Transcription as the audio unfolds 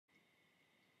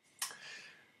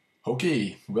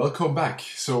Okay, welcome back.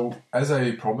 So, as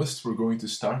I promised, we're going to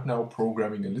start now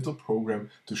programming a little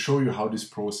program to show you how this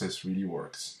process really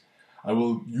works. I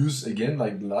will use, again,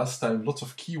 like the last time, lots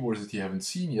of keywords that you haven't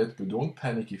seen yet, but don't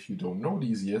panic if you don't know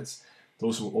these yet.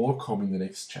 Those will all come in the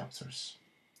next chapters.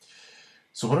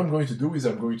 So what I'm going to do is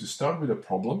I'm going to start with a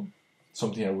problem,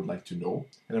 something I would like to know,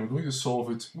 and I'm going to solve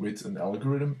it with an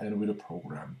algorithm and with a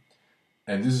program.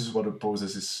 And this is what the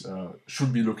process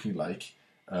should be looking like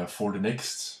for the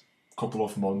next couple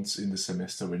of months in the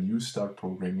semester when you start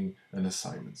programming an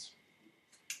assignment.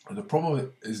 And the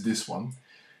problem is this one.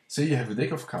 Say you have a deck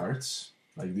of cards,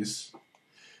 like this,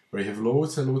 where you have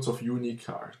loads and loads of unique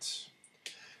cards.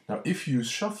 Now, if you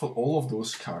shuffle all of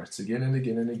those cards again and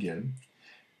again and again,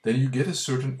 then you get a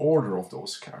certain order of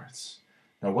those cards.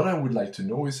 Now, what I would like to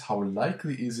know is how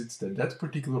likely is it that that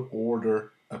particular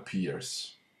order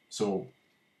appears? So,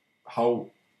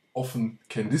 how often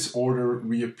can this order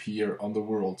reappear on the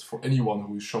world for anyone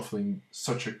who is shuffling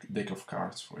such a deck of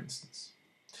cards, for instance?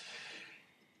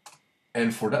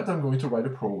 And for that, I'm going to write a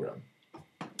program.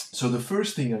 So the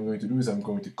first thing I'm going to do is I'm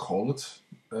going to call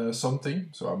it something.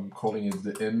 So I'm calling it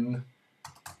the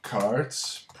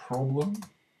ncurses problem.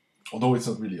 Although it's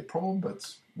not really a problem,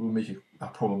 but we'll make a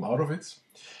problem out of it.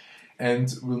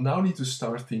 And we'll now need to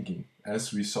start thinking,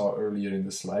 as we saw earlier in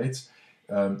the slides.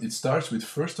 It starts with,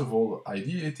 first of all,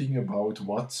 ideating about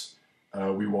what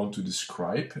we want to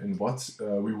describe and what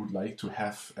we would like to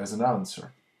have as an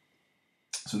answer.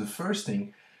 So the first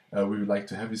thing we would like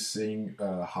to have is saying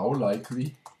how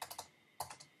likely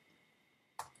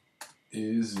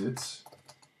is it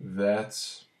that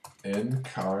n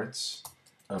cards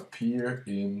appear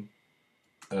in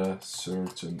a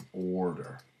certain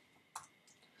order.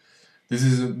 This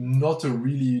is not a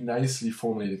really nicely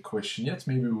formulated question yet.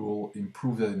 Maybe we'll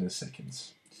improve that in a second.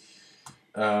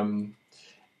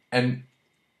 And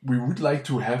we would like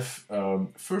to have,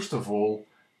 first of all,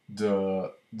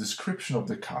 the description of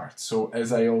the card. So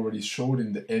as I already showed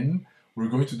in the N, we're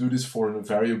going to do this for a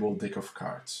variable deck of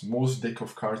cards. Most deck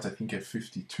of cards, I think, have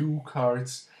 52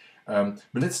 cards. But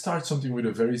let's start something with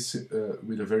a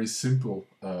very simple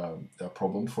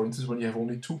problem. For instance, when you have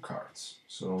only 2 cards.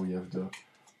 So we have the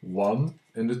 1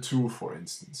 and the 2, for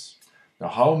instance. Now,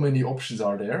 how many options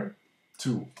are there?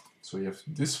 2. So you have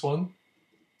this one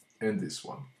and this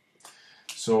one.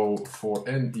 So for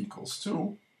n equals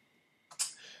 2,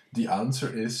 the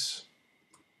answer is,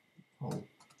 I'll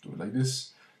do it like this,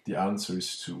 the answer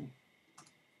is 2.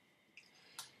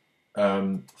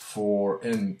 For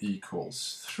n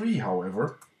equals 3,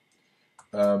 however,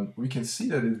 we can see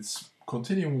that it's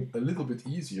continuing a little bit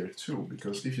easier too,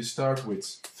 because if you start with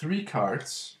 3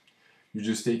 cards, you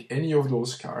just take any of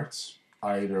those cards,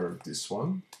 either this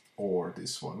one, or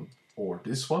this one, or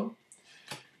this one.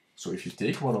 So if you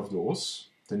take one of those,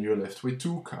 then you're left with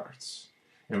 2 cards.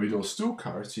 And with those 2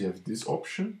 cards, you have this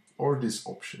option or this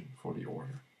option for the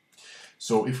order.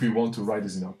 So if we want to write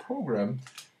this in our program,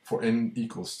 for n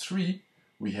equals 3,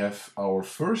 we have our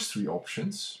first 3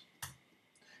 options,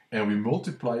 and we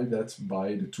multiply that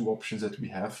by the 2 options that we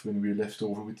have when we're left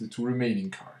over with the 2 remaining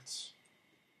cards.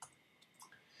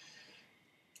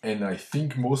 And I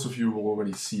think most of you will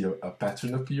already see a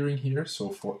pattern appearing here. So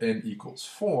for n equals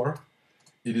 4,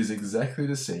 it is exactly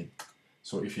the same.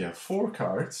 So if you have 4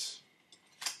 cards,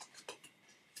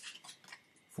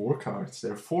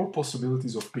 there are 4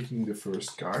 possibilities of picking the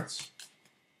first cards.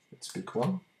 Let's pick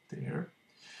one, there.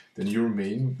 Then you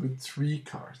remain with 3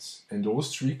 cards. And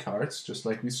those 3 cards, just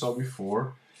like we saw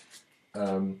before,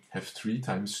 have 3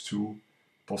 times 2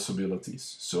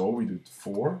 possibilities. So we do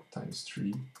 4 times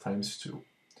 3 times 2.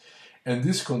 And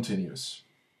this continues.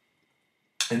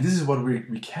 And this is what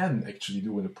we can actually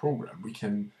do in a program. We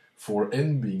can, for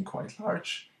n being quite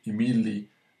large, immediately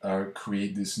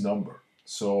create this number.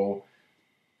 So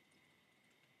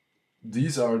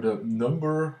these are the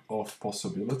number of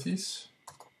possibilities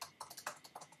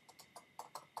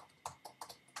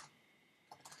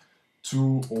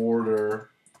to order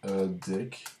a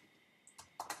deck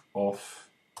of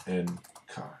n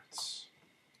cards.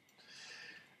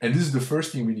 And this is the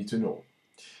first thing we need to know.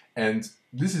 And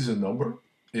this is a number.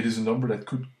 It is a number that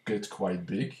could get quite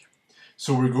big.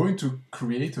 So we're going to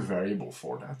create a variable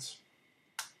for that.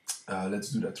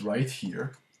 Let's do that right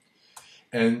here.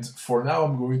 And for now,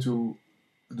 I'm going to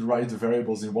write the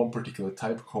variables in one particular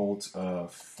type called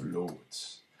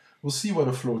float. We'll see what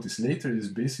a float is later. It is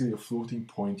basically a floating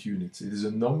point unit. It is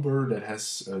a number that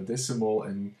has a decimal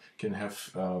and can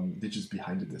have digits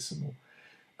behind the decimal.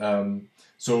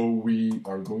 So we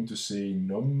are going to say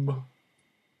num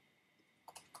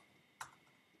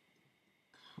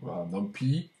num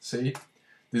p, say.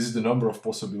 This is the number of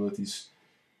possibilities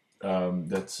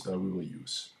that we will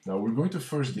use. Now we're going to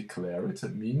first declare it.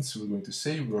 That means we're going to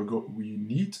say we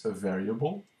need a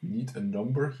variable, we need a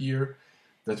number here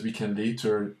that we can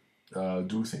later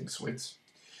do things with.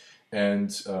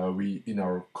 And we, in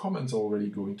our comments, already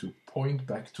going to point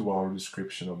back to our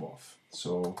description above.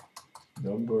 So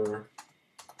number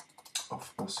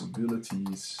of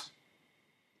possibilities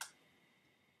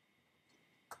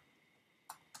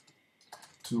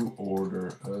to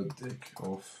order a deck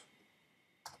of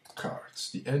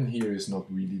cards. The n here is not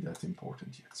really that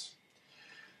important yet.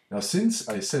 Now, since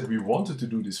I said we wanted to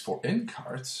do this for n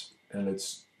cards, and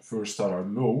let's first start our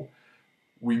low,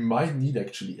 we might need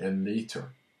actually n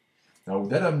later. Now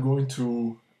that I'm going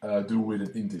to do with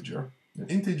an integer. An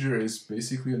integer is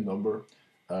basically a number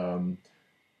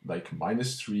like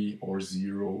 -3 or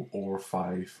 0 or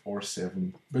 5 or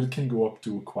 7, but it can go up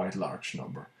to a quite large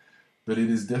number. But it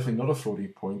is definitely not a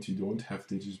floating point. You don't have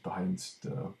digits behind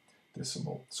the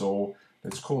decimal. So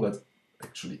let's call that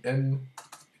actually n.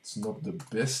 It's not the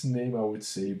best name, I would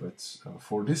say, but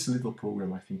for this little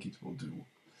program I think it will do.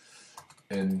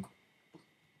 N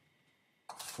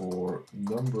for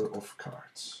number of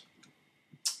cards.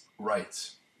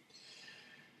 Right.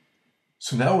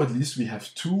 So now at least we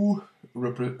have two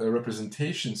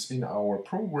representations in our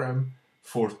program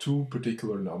for two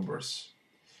particular numbers.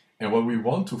 And what we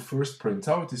want to first print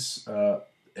out is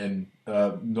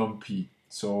num_p.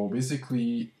 So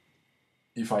basically,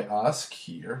 if I ask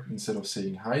here, instead of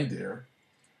saying hi there,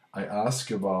 I ask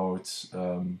about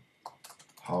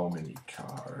how many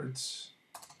cards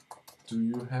do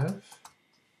you have?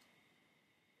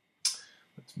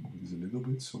 Let's move this a little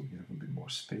bit so we have a bit more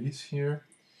space here.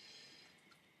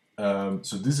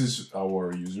 So this is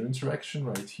our user interaction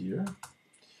right here.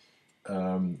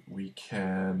 We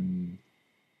can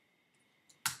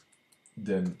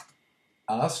then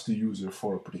ask the user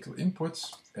for a particular input,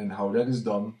 and how that is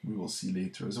done we will see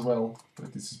later as well,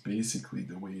 but this is basically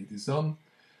the way it is done.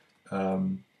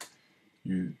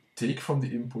 You take from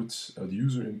the input, the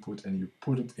user input, and you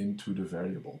put it into the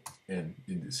variable n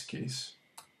in this case.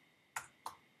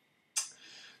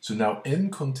 So now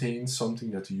n contains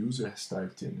something that the user has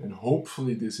typed in, and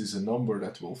hopefully this is a number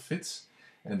that will fit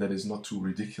and that is not too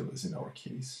ridiculous in our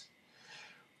case.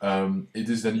 It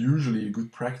is then usually a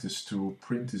good practice to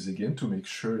print this again to make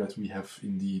sure that we have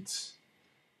indeed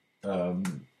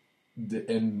the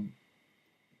n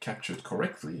captured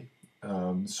correctly.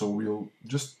 So we'll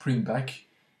just print back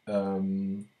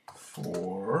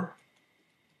for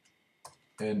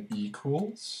n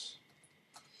equals,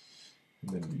 and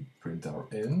then we print our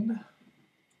n.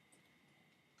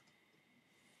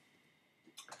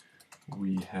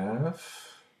 We have,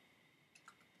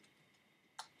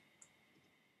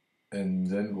 and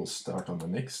then we'll start on the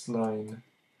next line,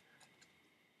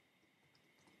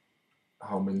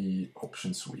 how many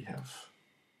options we have.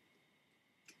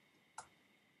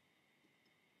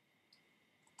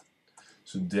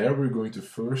 So there we're going to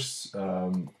first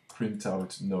print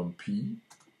out num_p.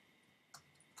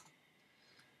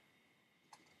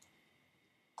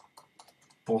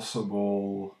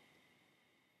 Possible,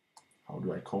 how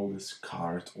do I call this,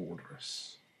 card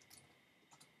orders.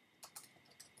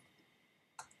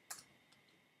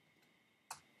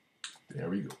 There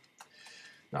we go.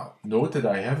 Now, note that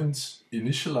I haven't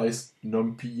initialized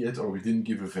num_p yet, or we didn't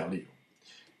give a value.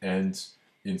 And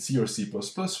in C or C++,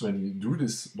 when you do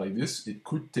this like this, it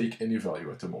could take any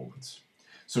value at the moment.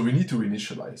 So we need to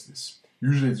initialize this.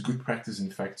 Usually it's good practice,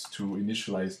 in fact, to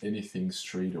initialize anything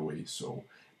straight away. So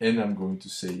n I'm going to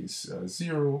say is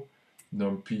 0,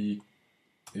 num_p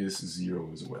is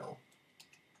 0 as well,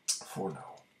 for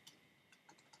now.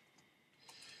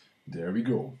 There we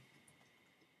go.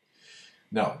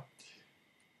 Now,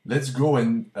 let's go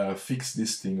and fix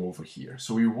this thing over here.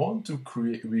 So we want to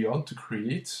create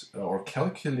or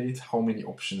calculate how many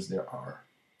options there are.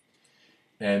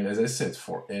 And as I said,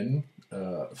 for n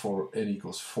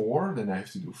equals 4, then I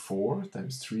have to do 4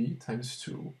 times 3 times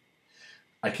 2.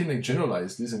 I can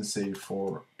generalize this and say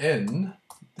for n,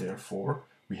 therefore,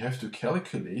 we have to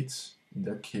calculate, in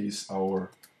that case, our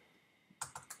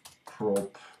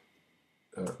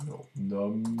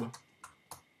num_p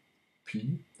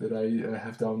that I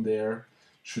have down there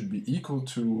should be equal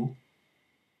to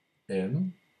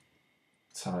n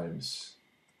times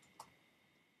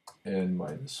n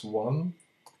minus 1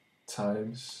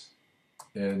 times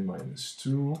n minus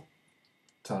 2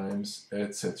 times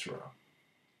etc.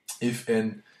 If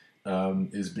n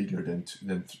is bigger than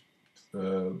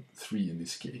 3 in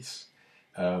this case.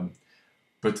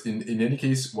 But in any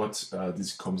case, what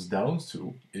this comes down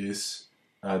to is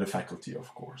the faculty,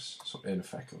 of course, so n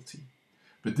faculty.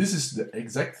 But this is the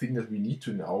exact thing that we need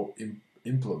to now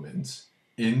implement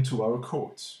into our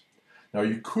code. Now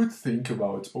you could think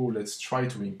about, oh, let's try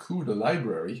to include a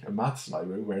library, a maths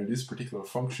library, where this particular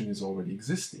function is already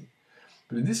existing.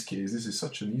 But in this case, this is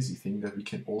such an easy thing that we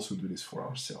can also do this for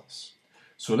ourselves.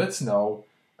 So let's now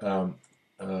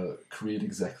create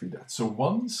exactly that. So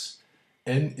once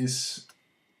n is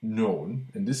known,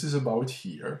 and this is about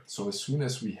here, so as soon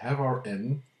as we have our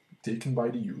n taken by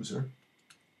the user,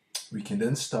 we can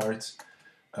then start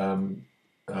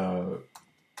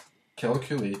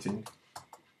calculate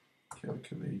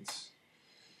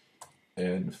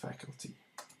n faculty.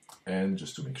 And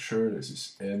just to make sure, this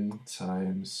is n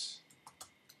times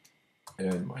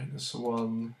n minus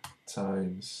 1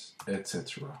 times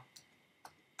etc.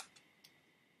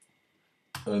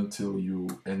 until you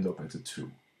end up at a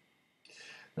 2.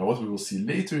 Now what we will see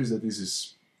later is that this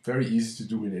is very easy to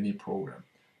do in any program.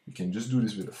 We can just do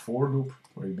this with a for loop,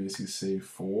 where we basically say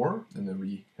for, and then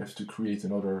we have to create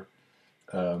another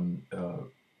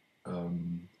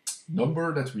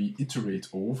number that we iterate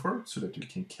over so that we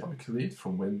can calculate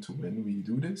from when to when we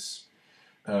do this.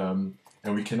 And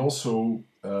we can also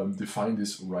define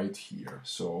this right here.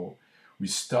 So we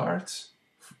start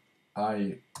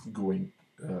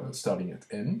starting at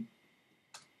n,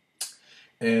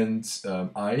 and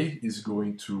I is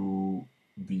going to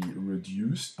be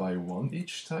reduced by 1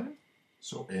 each time.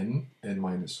 So n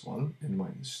minus 1, n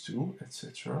minus 2,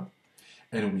 etc.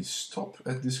 And we stop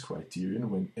at this criterion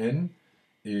when n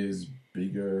is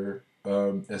bigger,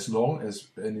 as long as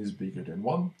n is bigger than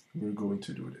 1, we're going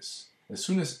to do this. As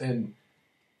soon as n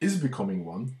is becoming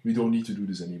 1, we don't need to do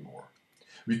this anymore.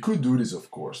 We could do this, of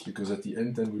course, because at the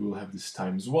end then we will have this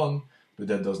times 1, but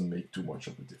that doesn't make too much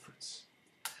of a difference.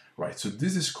 Right, so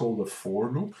this is called a for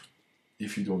loop.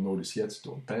 If you don't know this yet,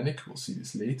 don't panic, we'll see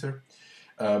this later.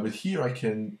 But here I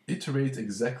can iterate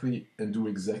exactly and do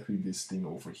exactly this thing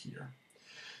over here.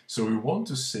 So we want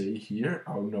to say here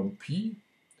our num_p.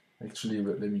 Actually,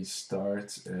 let me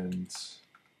start and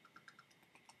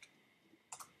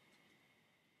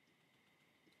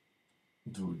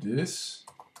do this.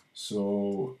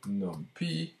 So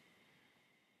num_p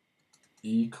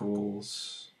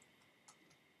equals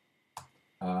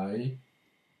I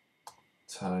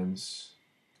times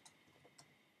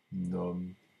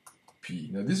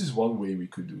num_p. Now this is one way we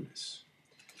could do this.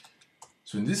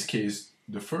 So in this case,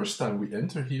 the first time we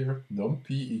enter here,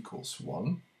 num_p equals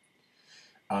 1,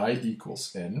 I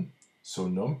equals n, so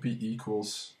num_p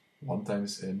equals 1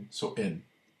 times n, so n.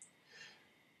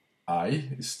 I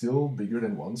is still bigger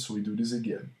than 1, so we do this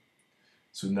again.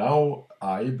 So now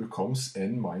I becomes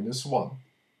n minus 1.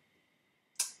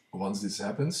 Once this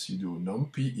happens, you do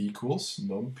num_p equals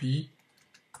num_p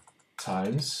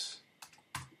times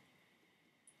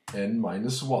n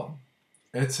minus 1,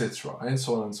 etc. and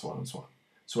so on and so on and so on.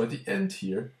 So at the end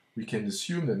here, we can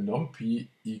assume that num_p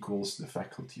equals the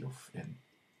faculty of n.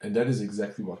 And that is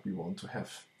exactly what we want to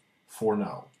have for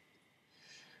now.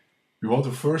 We want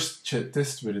to first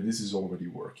test whether this is already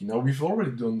working. Now we've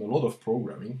already done a lot of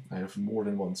programming. I have more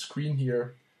than one screen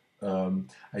here.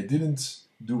 I didn't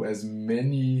do as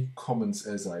many comments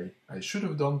as I should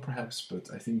have done perhaps, but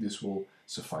I think this will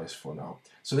suffice for now.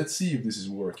 So let's see if this is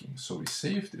working. So we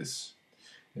save this,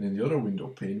 and in the other window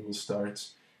pane we'll start,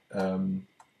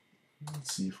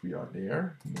 let's see if we are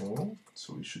there. No,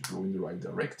 so we should go in the right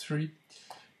directory.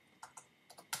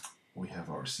 We have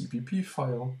our CPP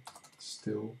file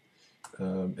still,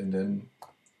 and then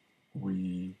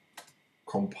we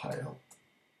compile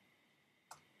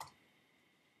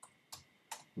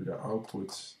with our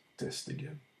output test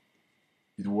again.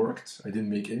 It worked. I didn't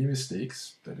make any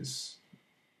mistakes. That is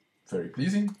very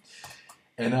pleasing.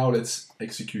 And now let's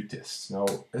execute tests. Now,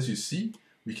 as you see,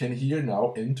 we can here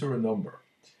now enter a number.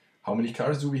 How many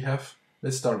cards do we have?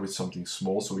 Let's start with something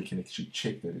small so we can actually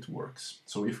check that it works.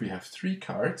 So if we have 3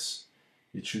 cards,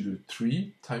 it should do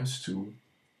 3 times 2,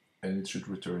 and it should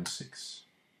return 6.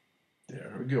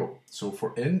 There we go. So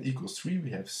for n equals 3, we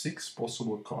have 6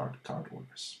 possible card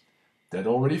orders. That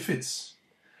already fits.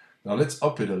 Now let's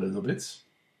up it a little bit.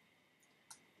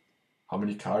 How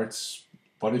many cards?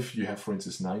 What if you have, for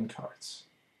instance, 9 cards?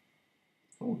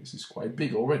 Oh, this is quite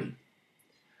big already.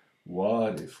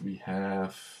 What if we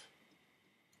have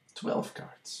 12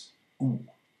 cards? Ooh.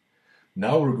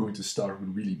 Now we're going to start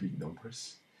with really big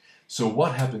numbers. So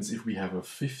what happens if we have a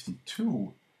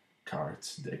 52 card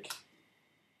deck?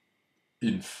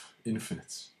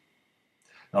 Infinite.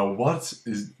 Now what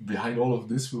is behind all of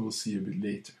this we will see a bit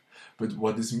later. But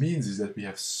what this means is that we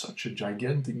have such a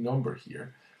gigantic number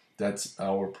here that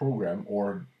our program,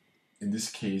 or in this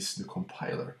case the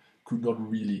compiler, could not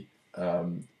really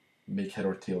make head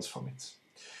or tails from it.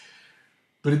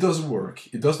 But it does work.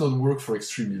 It does not work for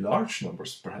extremely large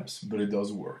numbers, perhaps, but it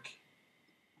does work.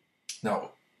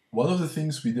 Now, one of the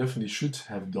things we definitely should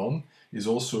have done is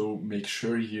also make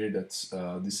sure here that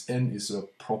this n is a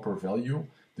proper value.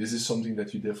 This is something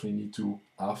that you definitely need to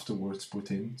afterwards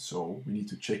put in. So we need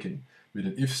to check in with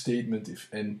an if statement if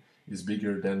n is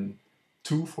bigger than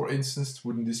 2, for instance,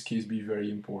 would in this case be very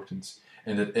important.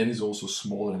 And that n is also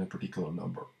smaller than a particular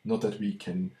number. Not that we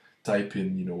can type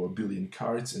in, you know, 1 billion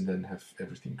cards and then have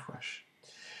everything crash.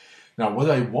 Now,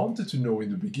 what I wanted to know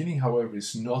in the beginning, however,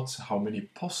 is not how many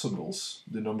possibles,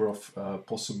 the number of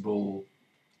possible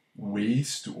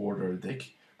ways to order a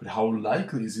deck, but how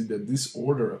likely is it that this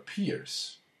order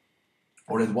appears,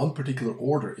 or that one particular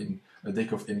order in a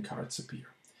deck of n cards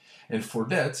appear. And for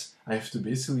that, I have to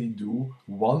basically do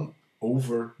 1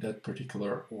 over that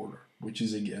particular order, which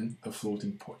is again a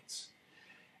floating point.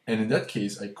 And in that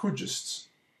case, I could just,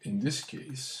 in this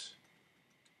case,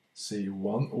 say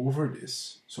 1 over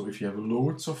this. So if you have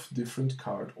loads of different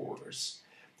card orders,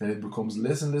 then it becomes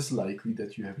less and less likely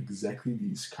that you have exactly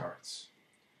these cards.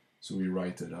 So we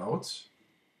write that out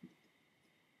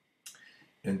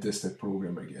and test that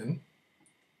program again.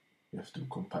 You have to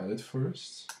compile it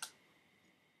first.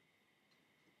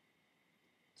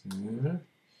 There.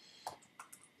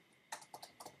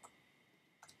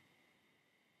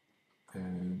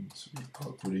 And we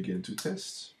output again to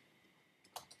test.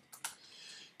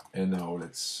 And now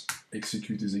let's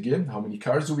execute this again. How many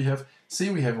cards do we have? Say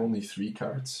we have only 3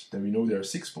 cards. Then we know there are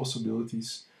 6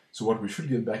 possibilities. So what we should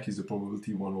get back is the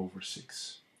probability 1 over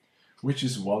 6, which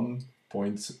is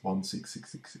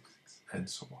 1.166666, and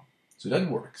so on. So that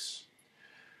works.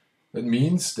 That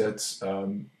means that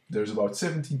there's about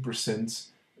 17%.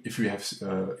 If we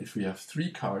have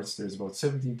 3 cards, there's about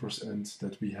 17%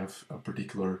 that we have a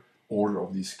particular order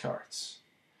of these cards.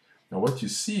 Now what you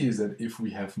see is that if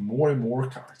we have more and more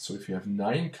cards, so if you have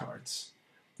 9 cards,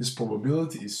 this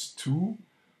probability is 2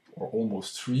 or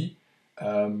almost 3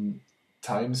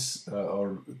 times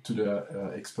or to the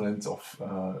exponent of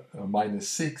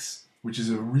 -6, which is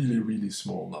a really, really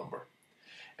small number.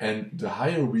 And the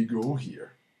higher we go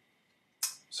here,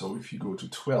 so if you go to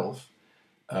 12,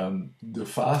 the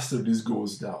faster this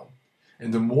goes down.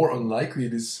 And the more unlikely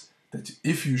it is that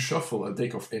if you shuffle a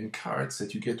deck of n cards,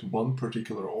 that you get one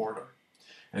particular order.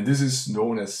 And this is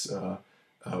known as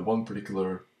one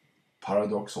particular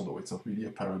paradox, although it's not really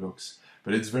a paradox.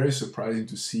 But it's very surprising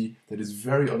to see that it's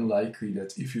very unlikely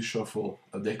that if you shuffle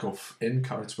a deck of n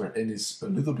cards where n is a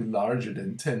little bit larger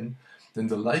than 10, then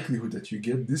the likelihood that you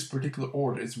get this particular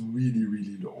order is really,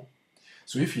 really low.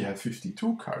 So if you have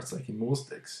 52 cards, like in most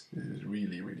decks, this is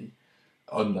really, really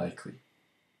unlikely.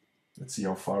 Let's see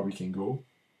how far we can go.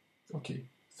 Okay,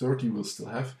 30 we'll still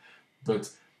have,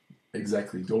 but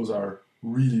exactly, those are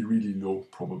really, really low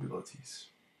probabilities.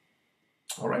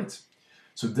 All right,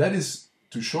 so that is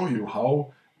to show you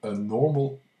how a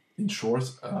normal, in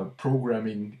short,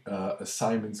 programming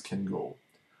assignments can go.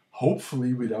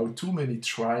 Hopefully without too many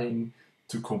trying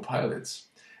to compile it,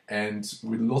 and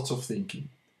with lots of thinking.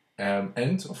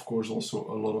 And of course also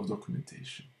a lot of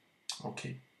documentation.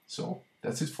 Okay, so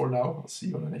that's it for now. I'll see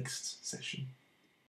you on the next session.